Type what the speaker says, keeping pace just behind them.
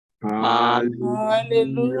Hallelujah.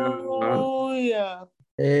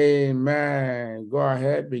 Amen. Go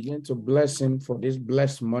ahead, begin to bless him for this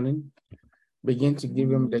blessed morning. Begin to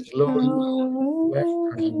give him the glory. Bless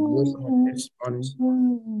this morning.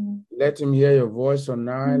 Let him hear your voice on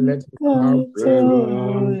night. Let him know how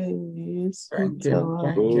thank him,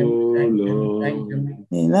 thank him, thank him, thank him.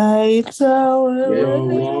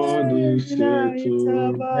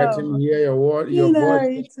 Let him hear your word, your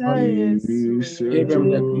voice. Give him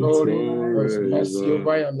the glory for his mercy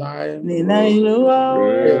over your life,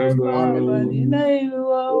 over your family,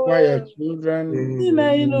 over your children,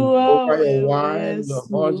 over your wife, your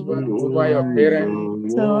husband, over your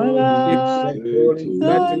parents. Give him the glory.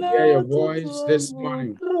 Let him hear your voice this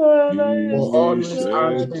morning. For always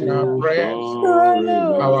answering our prayers.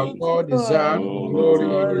 Our God deserves the glory,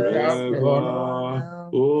 He deserves the honor.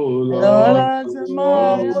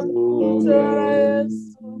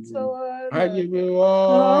 I give you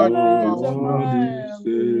all the honor.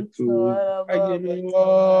 I give you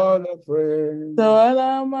all the praise.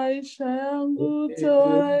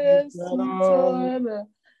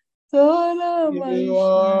 I give you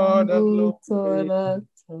all the glory.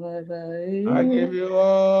 I give you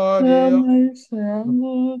all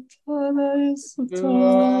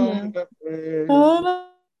the praise.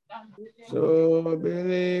 So be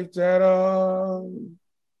lifted up.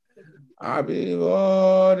 I give you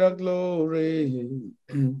all the glory.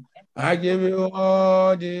 I give you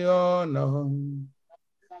all the honor.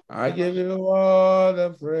 I give you all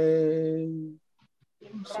the praise.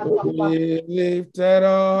 So be lifted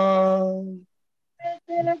up.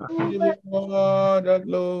 I give you all the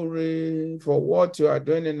glory for what you are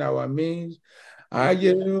doing in our midst. I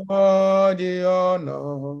give you all the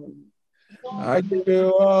honor. I give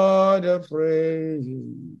you all the praise.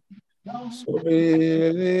 So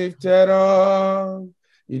be lifted up.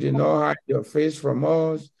 You did not hide your face from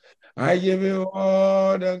us. I give you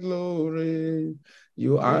all the glory.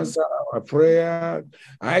 You answer our prayer.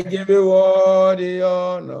 I give you all the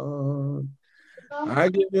honor. I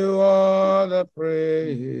give you all the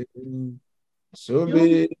praise. So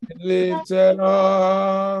be lifted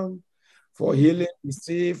up. For healing the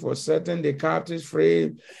sick, for setting the captives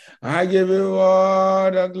free. I give you all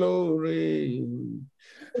the glory.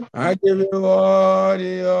 I give you all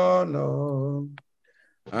the honor.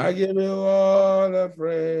 I give you all the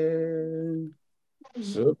praise.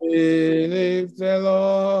 So be lifted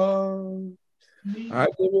up. I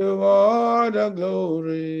give you all the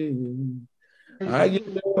glory. I give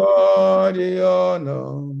you all the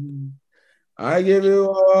honor. I give you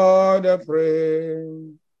all the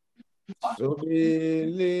praise. So be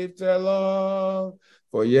lifted up.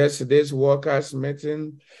 For yesterday's workers'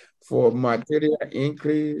 meeting, for material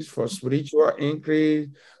increase, for spiritual increase,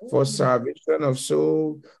 for salvation of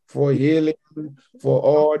soul, for healing, for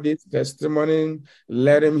all this testimony.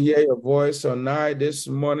 Let him hear your voice tonight, this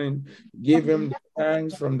morning. Give him the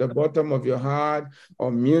thanks from the bottom of your heart.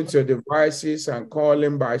 Unmute your devices and call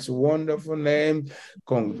him by his wonderful name.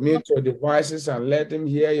 Mute your devices and let him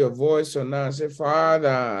hear your voice tonight. Say,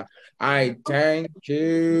 Father, I thank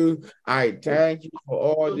you. I thank you for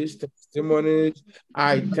all these testimonies.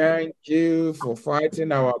 I thank you for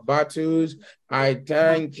fighting our battles. I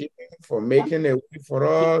thank you for making a way for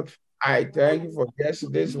us. I thank you for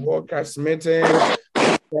yesterday's workers' meeting.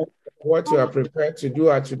 What you are prepared to do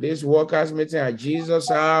at today's workers' meeting at Jesus'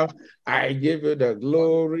 house. I give you the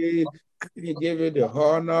glory. I give you the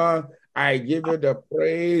honor. I give you the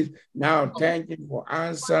praise. Now, thank you for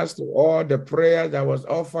answers to all the prayers that was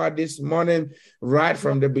offered this morning, right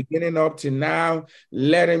from the beginning up to now.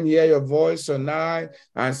 Let him hear your voice tonight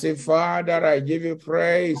and say, Father, I give you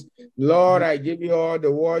praise. Lord, I give you all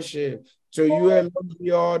the worship. To you alone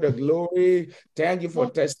be all the glory. Thank you for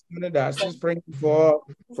testimony that is springing forth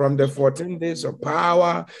from the 14 days of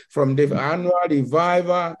power, from the annual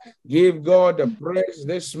revival. Give God the praise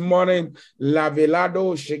this morning. La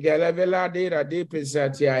velado shigelevela de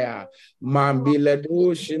radipizatiaya.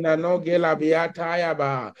 Mambiledu shinanoge la viataya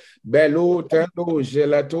ba. Belu tendo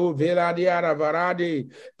gelato vela di aravaradi.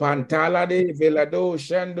 Pantala de velado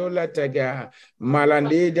shendo letega.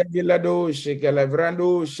 Malande de velado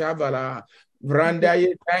shigelevrando shavala.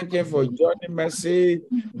 Vrandaye, thank you for Johnny Mercy.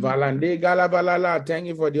 Valande Galabalala, thank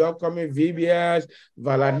you for the upcoming VBS.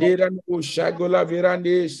 Valandira Shagula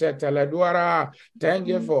Virandi Setaladuara. Thank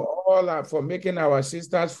you for all for making our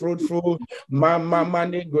sisters fruitful. Mama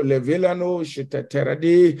Mani Gulevilano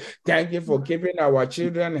Shitateradi. Thank you for keeping our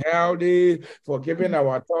children healthy, for keeping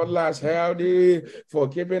our toddlers healthy, for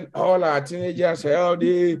keeping all our teenagers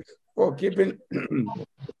healthy. for keeping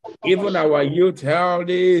even our youth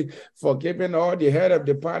healthy, for keeping all the head of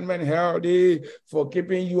department healthy, for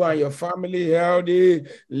keeping you and your family healthy.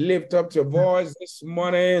 Lift up your voice this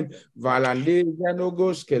morning.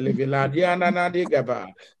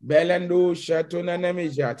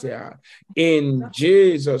 In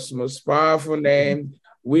Jesus' most powerful name,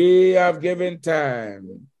 we have given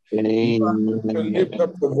time. You are going to lift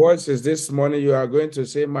up your voices this morning. You are going to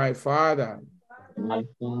say, my Father,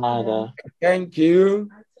 thank you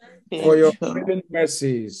for your filling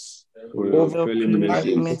mercies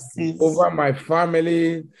over my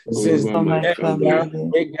family since the year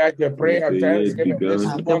began. Make that your prayer of thanksgiving this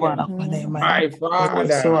morning. My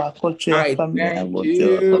Father, I thank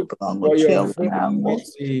you for your filling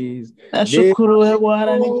mercies. Nashukuru we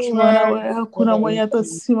Bwana nikiwa na wewe hakuna mwenye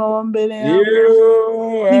atasimama mbele yangu.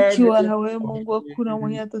 Nikiwa na wewe Mungu hakuna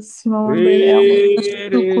mwenye atasimama mbele yangu.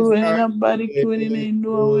 Nashukuru wewe, nabarikiwe,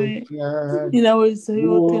 ninainua wewe. Ninaweza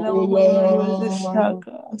yote na Mungu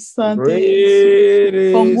ananiwezeshaka. Asante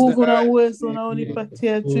Yesu kwa nguvu na uwezo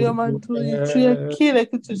unaonipatia juu ya matui, juu ya kile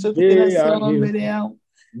kitu chote kinasimama mbele yangu.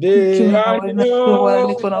 Nikiwa na wewe nashukuru Bwana,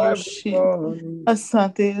 niko na ushindi.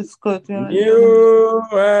 Asante Yesu kwa new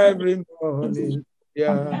every morning,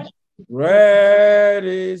 yeah.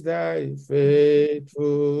 Where is thy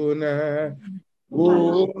faithfulness?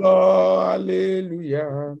 Oh,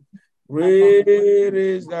 hallelujah. Where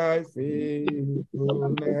is thy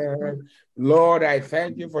faithfulness? Lord, I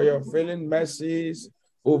thank you for your filling mercies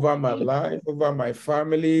over my life, over my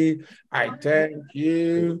family. I thank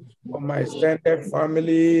you for my extended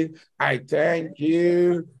family. I thank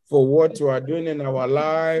you for what you are doing in our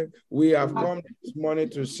life. We have come this morning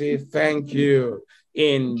to say thank you.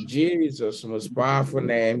 In Jesus' most powerful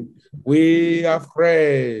name, we are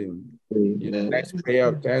praying. In the next prayer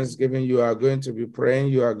of thanksgiving, you are going to be praying.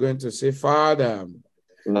 You are going to say, Father,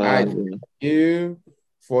 I thank you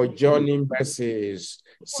for joining mercies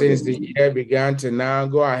since the year began to now.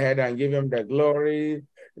 Go ahead and give him the glory.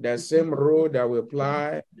 The same road that we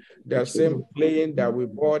ply, the same plane that we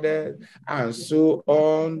boarded, and so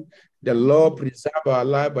on. The Lord preserve our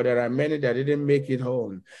life, but there are many that didn't make it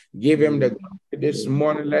home. Give him the glory this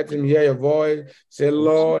morning. Let him hear your voice. Say,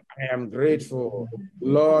 Lord, I am grateful.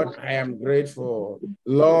 Lord, I am grateful.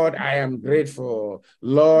 Lord, I am grateful.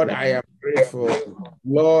 Lord, I am grateful.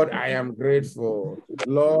 Lord, I am grateful.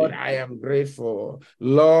 Lord, I am grateful.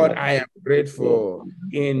 Lord, I am grateful.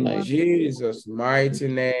 In Jesus' mighty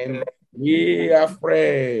name, we are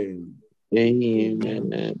prayed.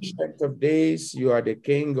 Amen. Ancient of days, you are the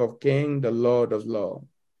King of kings, the Lord of lords.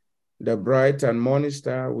 The bright and morning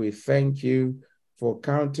star, we thank you for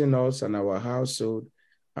counting us and our household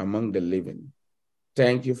among the living.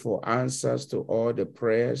 Thank you for answers to all the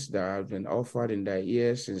prayers that have been offered in thy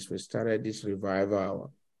ears since we started this revival hour.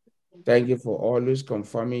 Thank you for always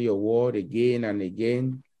confirming your word again and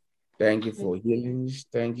again. Thank you for healings.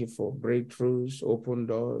 Thank you for breakthroughs, open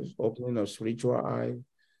doors, opening of spiritual eyes,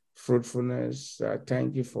 fruitfulness.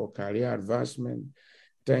 Thank you for career advancement.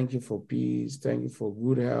 Thank you for peace. Thank you for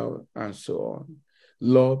good health and so on.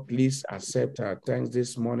 Lord, please accept our thanks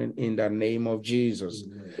this morning in the name of Jesus.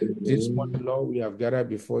 This morning, Lord, we have gathered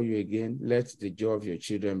before you again. Let the joy of your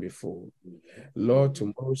children be full. Lord,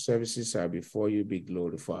 tomorrow's services are before you be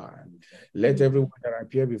glorified. Let everyone that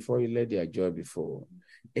appear before you, let their joy be full.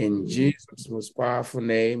 In Jesus' most powerful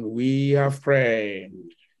name, we have prayed.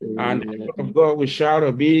 And the people of God will shout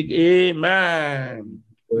a big amen.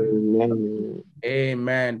 Amen.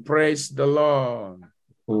 Amen. Praise the Lord.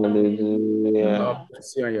 Hallelujah. Lord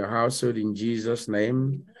bless you and your household in Jesus'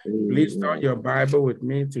 name. Please turn your Bible with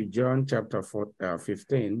me to John chapter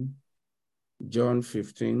 15. John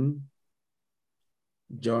 15.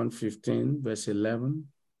 John 15, verse 11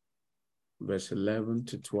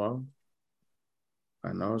 to 12.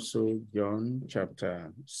 And also John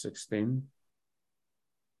chapter 16.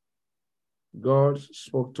 God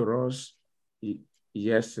spoke to us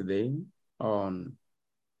yesterday on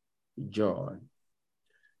joy.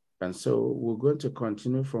 And so we're going to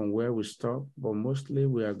continue from where we stopped, but mostly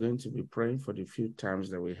we are going to be praying for the few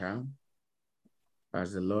times that we have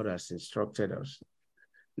as the Lord has instructed us.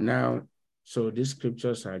 Now, so these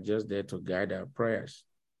scriptures are just there to guide our prayers.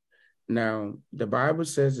 Now, the Bible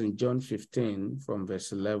says in John 15 from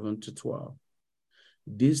verse 11 to 12,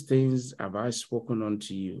 these things have I spoken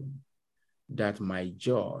unto you, that my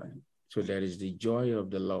joy, so there is the joy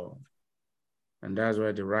of the Lord. And that's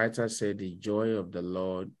why the writer said the joy of the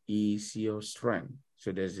Lord is your strength.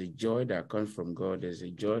 So there's a joy that comes from God. There's a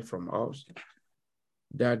joy from us.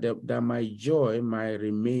 That my joy might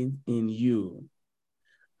remain in you,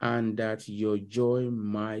 and that your joy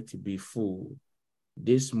might be full.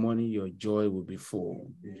 This morning, your joy will be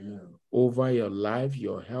full. Over your life,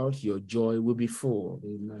 your health, your joy will be full.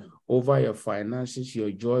 Over your finances, your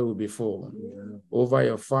joy will be full. Over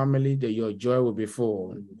your family, your joy will be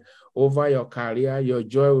full. Over your career, your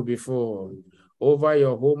joy will be full. Over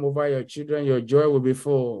your home, over your children, your joy will be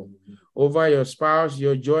full. Over your spouse,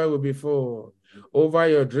 your joy will be full. Over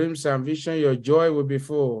your dreams and vision, your joy will be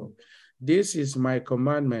full. This is my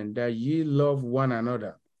commandment, that ye love one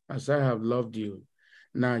another as I have loved you.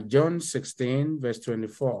 Now, John 16, verse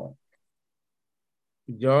 24.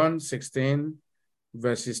 John 16,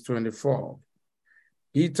 verses 24.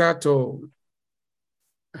 Peter told,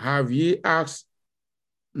 have ye asked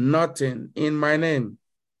nothing in my name?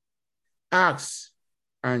 Ask,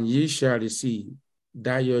 and ye shall receive,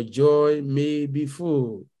 that your joy may be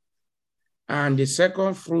full. And the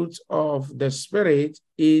second fruit of the Spirit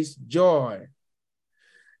is joy.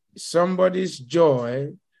 Somebody's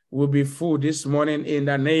joy will be full this morning in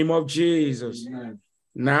the name of Jesus. Amen.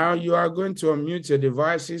 Now you are going to unmute your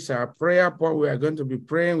devices. Our prayer point, we are going to be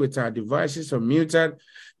praying with our devices unmuted.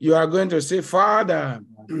 You are going to say, Father,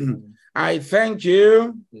 I thank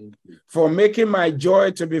you for making my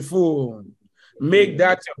joy to be full. Make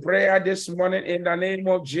that a prayer this morning in the name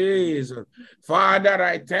of Jesus. Father,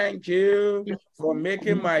 I thank you for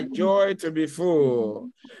making my joy to be full.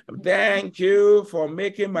 Thank you for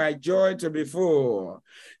making my joy to be full.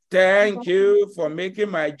 Thank you for making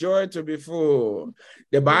my joy to be full.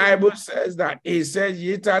 The Bible says that it says,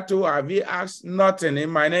 hitherto have ye asked nothing in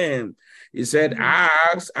my name. He said,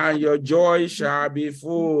 ask and your joy shall be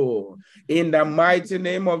full. In the mighty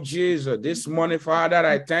name of Jesus, this morning, Father,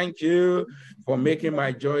 I thank you for making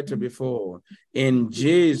my joy to be full. In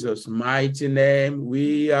Jesus' mighty name,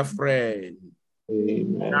 we are praying.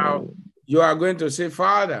 Amen. Now, you are going to say,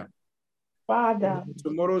 Father,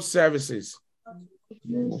 tomorrow's services,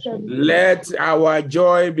 let our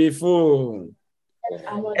joy be full.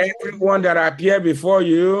 Everyone that appear before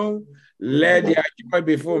you, let their joy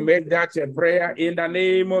be full. Make that a prayer in the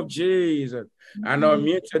name of Jesus. And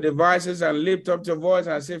unmute your devices and lift up your voice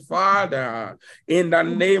and say, Father, in the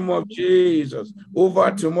name of Jesus, over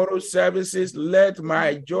tomorrow's services, let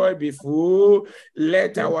my joy be full.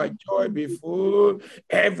 Let our joy be full.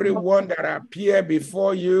 Everyone that appear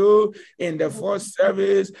before you in the first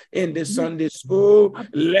service, in the Sunday school,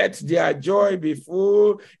 let their joy be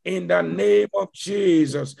full in the name of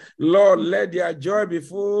Jesus. Lord, let their joy be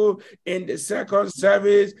full in the second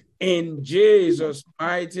service. In Jesus'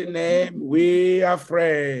 mighty name, we are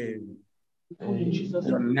praying.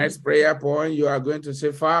 Your next prayer point, you are going to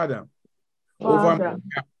say, Father, over my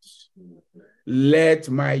house, let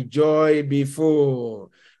my joy be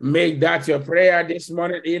full. Make that your prayer this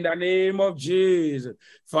morning in the name of Jesus.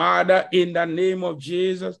 Father, in the name of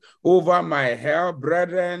Jesus, over my health,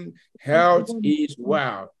 brethren, health is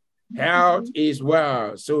wealth. Health is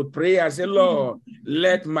well. So pray and say, Lord,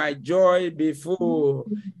 let my joy be full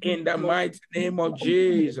in the mighty name of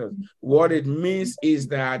Jesus. What it means is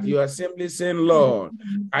that you are simply saying, Lord,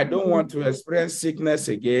 I don't want to experience sickness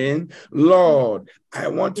again. Lord, I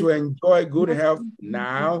want to enjoy good health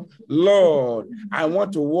now. Lord, I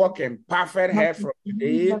want to walk in perfect health from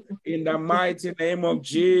today in the mighty name of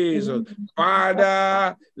Jesus.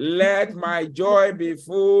 Father, let my joy be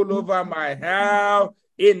full over my health.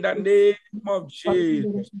 In the name of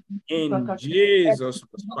Jesus, in Jesus'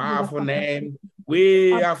 powerful name,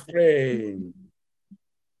 we are praying.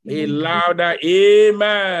 A louder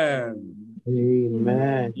amen.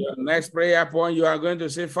 Amen. Your next prayer point, you are going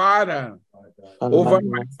to say, Father, over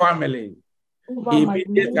my family,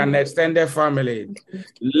 immediate and extended family,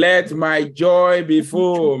 let my joy be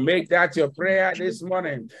full. Make that your prayer this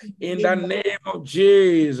morning in the name of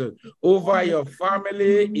Jesus. Over your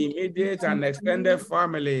family, immediate and extended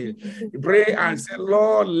family, pray and say,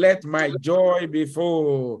 Lord, let my joy be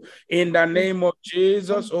full in the name of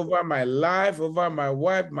Jesus. Over my life, over my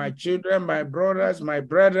wife, my children, my brothers, my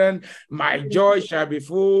brethren, my joy shall be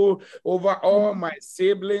full. Over all my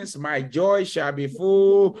siblings, my joy shall be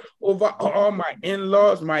full. Over all my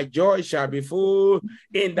in-laws, my joy shall be full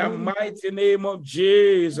in the mighty name of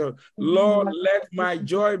Jesus. Lord, let my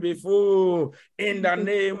joy be full in the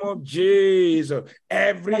name of Jesus.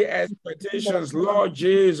 Every expectations, Lord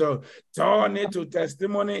Jesus, turn it to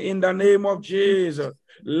testimony in the name of Jesus.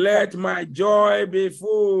 Let my joy be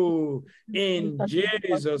full in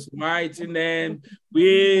Jesus' mighty name.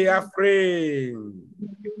 We are praying.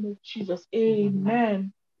 Jesus,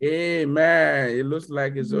 amen. Amen. It looks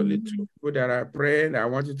like it's only two people that are praying. I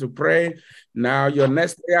want you to pray. Now, your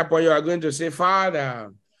next prayer point, you are going to say,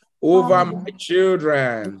 Father, over my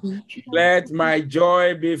children. Let my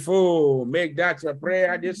joy be full. Make that your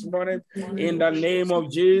prayer this morning in the name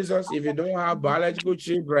of Jesus. If you don't have biological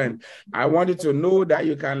children, I want you to know that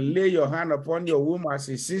you can lay your hand upon your womb as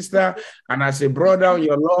a sister and as a brother on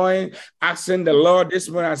your loin, asking the Lord this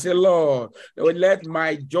morning and say, Lord, let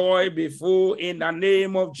my joy be full in the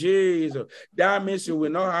name of Jesus. That means you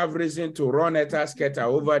will not have reason to run at a scatter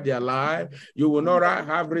over their life. You will not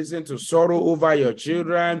have reason to sorrow over your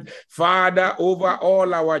children. Father, over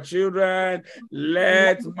all our children,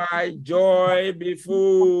 let my joy be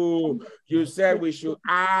full. You said we should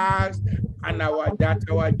ask and that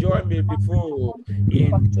our joy may be full.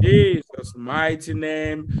 In Jesus' mighty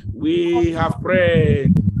name, we have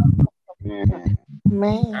prayed.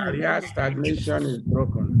 Career stagnation is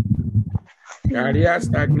broken. Career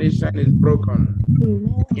stagnation is broken.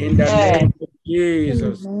 In the name of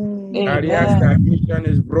Jesus, career stagnation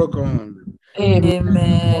is broken.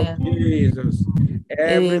 Amen. Jesus.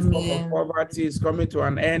 Every form of poverty is coming to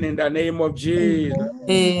an end in the name of Jesus.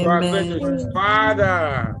 You are going to say,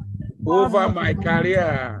 Father, over my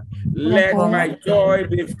career, let my joy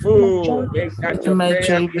be full. Make that your prayer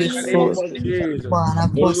in the name of Jesus.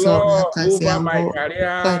 Lord, over my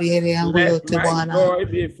career, let my joy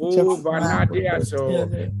be full. Vanadia so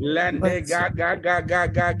lende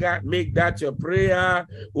ga. Make that your prayer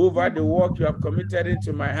over the work you have committed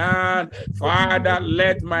into my hand. Father,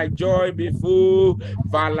 let my joy be full.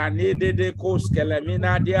 Valanede de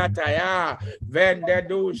koskelemina diataya.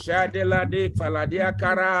 Vendedu shadela de faladia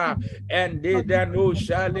kara. And they no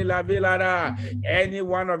shalila vilada. Any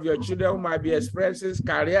one of your children who might be expressing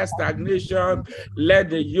career stagnation, let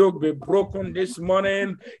the yoke be broken this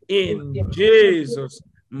morning in Jesus'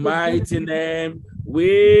 mighty name.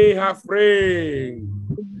 We have prayed.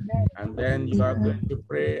 And then you are going to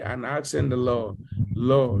pray and asking the Lord,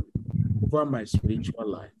 Lord, over my spiritual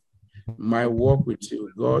life, my walk with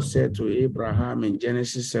you. God said to Abraham in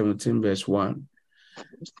Genesis 17, verse 1,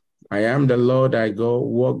 I am the Lord thy God,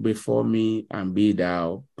 walk before me and be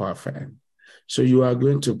thou perfect. So you are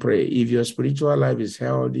going to pray. If your spiritual life is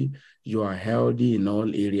healthy, you are healthy in all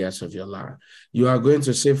areas of your life. You are going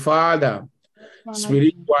to say, Father,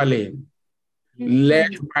 spiritually,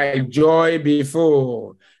 let my joy be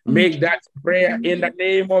full. Make that prayer in the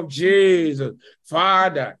name of Jesus.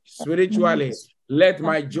 Father, spiritually, let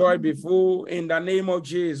my joy be full in the name of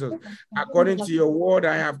Jesus. According to your word,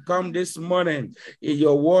 I have come this morning.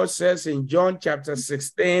 Your word says in John chapter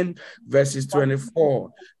 16, verses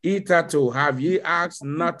 24, Hitherto have ye asked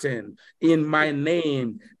nothing in my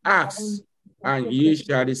name. Ask, and ye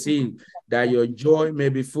shall receive, that your joy may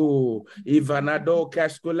be full.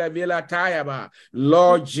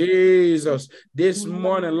 Lord Jesus, this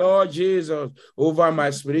morning, Lord Jesus, over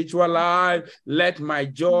my spiritual life, let my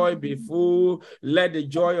joy be full. Let the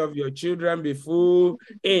joy of your children be full.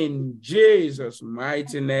 In Jesus'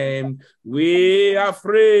 mighty name, we are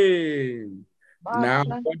free. Now,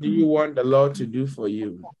 what do you want the Lord to do for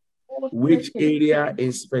you? Which area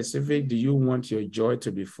in specific do you want your joy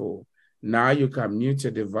to be full? Now you can mute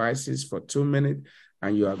your devices for 2 minutes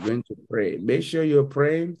and you are going to pray. Make sure you're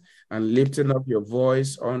praying and lifting up your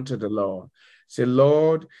voice unto the Lord. Say,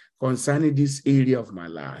 Lord, concerning this area of my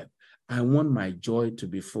life, I want my joy to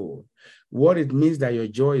be full. What it means that your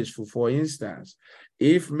joy is full, for instance,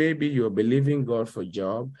 if maybe you're believing God for a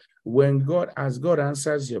job, as God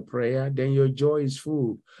answers your prayer, then your joy is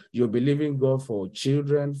full. You're believing God for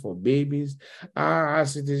children, for babies.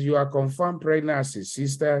 As it is, you are confirmed pregnant as a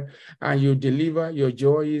sister and you deliver, your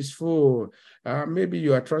joy is full. Maybe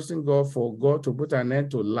you are trusting God for God to put an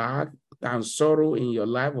end to lack and sorrow in your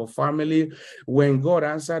life or family. When God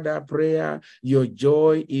answered that prayer, your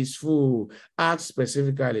joy is full. Ask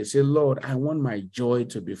specifically, say, Lord, I want my joy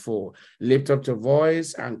to be full. Lift up your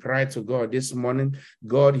voice and cry to God this morning.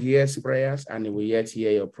 God hears prayers and he will yet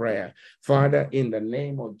hear your prayer. Father, in the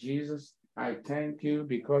name of Jesus, I thank you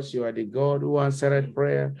because you are the God who answered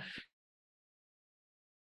prayer.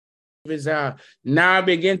 Now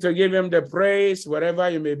begin to give him the praise, wherever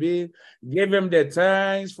you may be. Give him the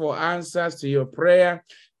thanks for answers to your prayer.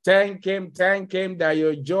 Thank him that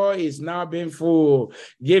your joy is now being full.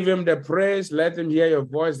 Give him the praise. Let him hear your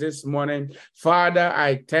voice this morning. Father,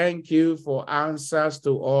 I thank you for answers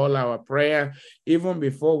to all our prayer. Even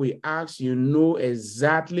before we ask, you know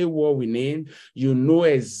exactly what we need. You know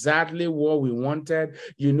exactly what we wanted.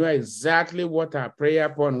 You know exactly what our prayer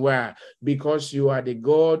point were, because you are the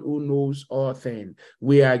God who knows all things.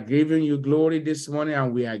 We are giving you glory this morning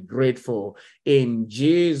and we are grateful. In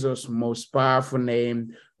Jesus' most powerful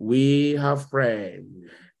name, we have prayed.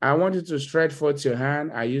 I want you to stretch forth your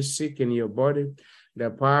hand. Are you sick in your body? The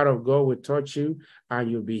power of God will touch you and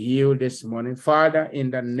you'll be healed this morning. Father, in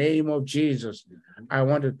the name of Jesus, I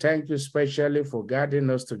want to thank you specially for gathering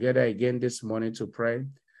us together again this morning to pray.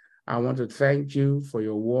 I want to thank you for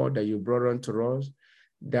your word that you brought unto us,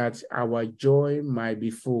 that our joy might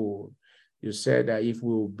be full. You said that if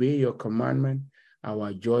we obey your commandment,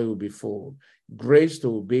 our joy will be full. Grace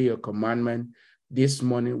to obey your commandment this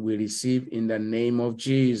morning we receive in the name of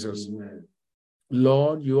Jesus. Amen.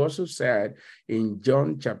 Lord, you also said in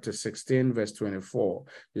John chapter 16, verse 24,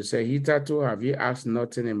 you say, hitherto have ye asked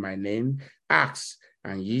nothing in my name, ask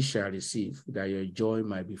and ye shall receive, that your joy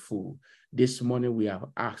might be full. This morning we have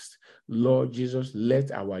asked, Lord Jesus,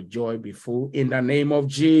 let our joy be full in the name of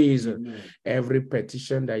Jesus. Amen. Every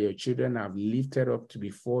petition that your children have lifted up to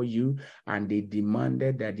before you, and they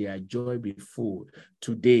demanded that their joy be full.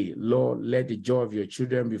 Today, Lord, let the joy of your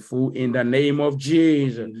children be full in the name of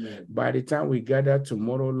Jesus. Amen. By the time we gather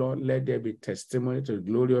tomorrow, Lord, let there be testimony to the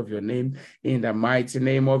glory of your name in the mighty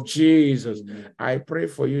name of Jesus. Amen. I pray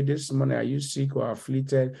for you this morning. Are you sick or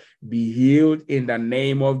afflicted? Be healed in the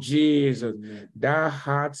name of Jesus. Amen.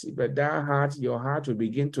 Your heart will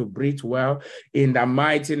begin to breathe well in the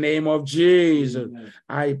mighty name of Jesus. Amen.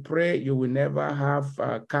 I pray you will never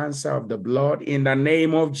have cancer of the blood in the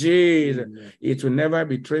name of Jesus. Amen. It will never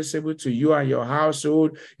be traceable to you and your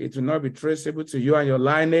household. It will not be traceable to you and your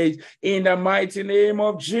lineage in the mighty name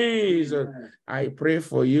of Jesus. Amen. I pray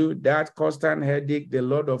for you that constant headache, the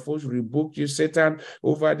Lord of hosts rebuke you, Satan,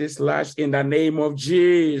 over this lash in the name of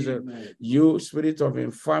Jesus. Amen. You spirit of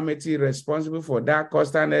infirmity responsible for that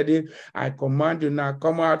constant headache, I command you now,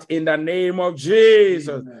 come out in the name of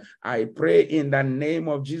Jesus. Amen. I pray in the name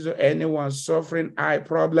of Jesus, anyone suffering eye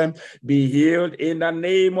problem, be healed in the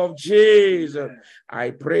name of Jesus. Amen.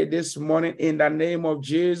 I pray this morning in the name of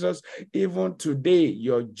Jesus, even today,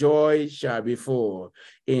 your joy shall be full.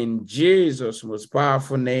 In Jesus' most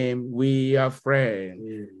powerful name, we are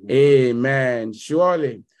praying. Amen.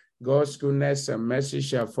 Surely, God's goodness and mercy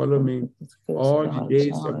shall follow me all the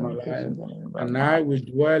days of my life, and I will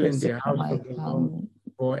dwell in the house of the Lord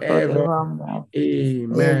forever.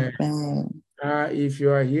 Amen. If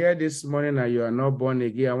you are here this morning and you are not born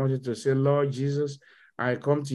again, I want you to say, Lord Jesus, I come to you.